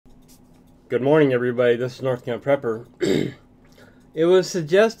Good morning, everybody. This is North Camp Prepper. It was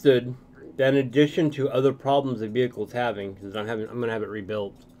suggested that in addition to other problems the vehicle's having, because I'm going to have it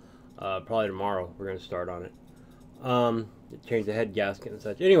rebuilt probably tomorrow. We're going to start on it. Change the head gasket and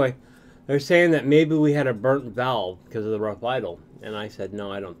such. Anyway, they're saying that maybe we had a burnt valve because of the rough idle. And I said,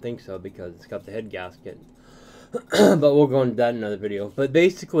 no, I don't think so because it's got the head gasket. But we'll go into that in another video. But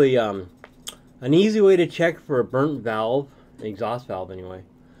basically, an easy way to check for a burnt valve, an exhaust valve anyway,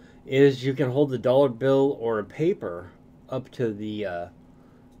 is you can hold the dollar bill or a paper up to the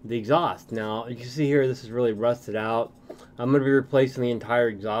exhaust. Now, you can see here, this is really rusted out. I'm going to be replacing the entire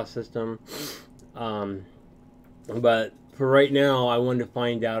exhaust system. But for right now, I wanted to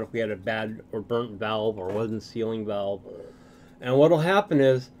find out if we had a bad or burnt valve or wasn't sealing valve. And what will happen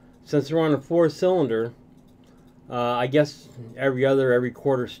is, since we're on a 4-cylinder, I guess every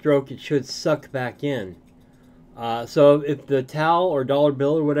quarter stroke, it should suck back in. So if the towel or dollar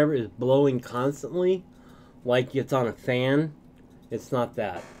bill or whatever is blowing constantly, like it's on a fan, it's not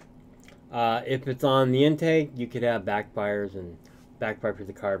that. If it's on the intake, you could have backfires and backfire for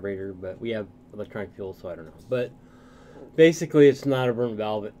the carburetor, but we have electronic fuel, so I don't know. But basically, it's not a burnt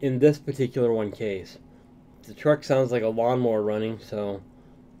valve in this particular one case. The truck sounds like a lawnmower running, so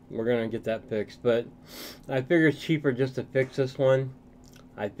we're going to get that fixed. But I figure it's cheaper just to fix this one.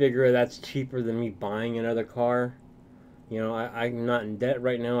 I figure that's cheaper than me buying another car. You know, I'm not in debt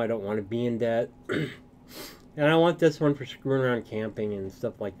right now. I don't want to be in debt. And I want this one for screwing around camping and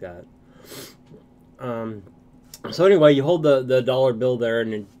stuff like that. So anyway, you hold the dollar bill there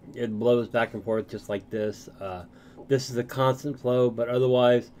and it blows back and forth just like this. This is a constant flow, but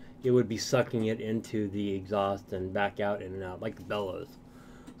otherwise it would be sucking it into the exhaust and back out in and out like the bellows.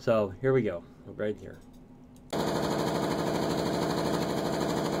 So here we go, right here.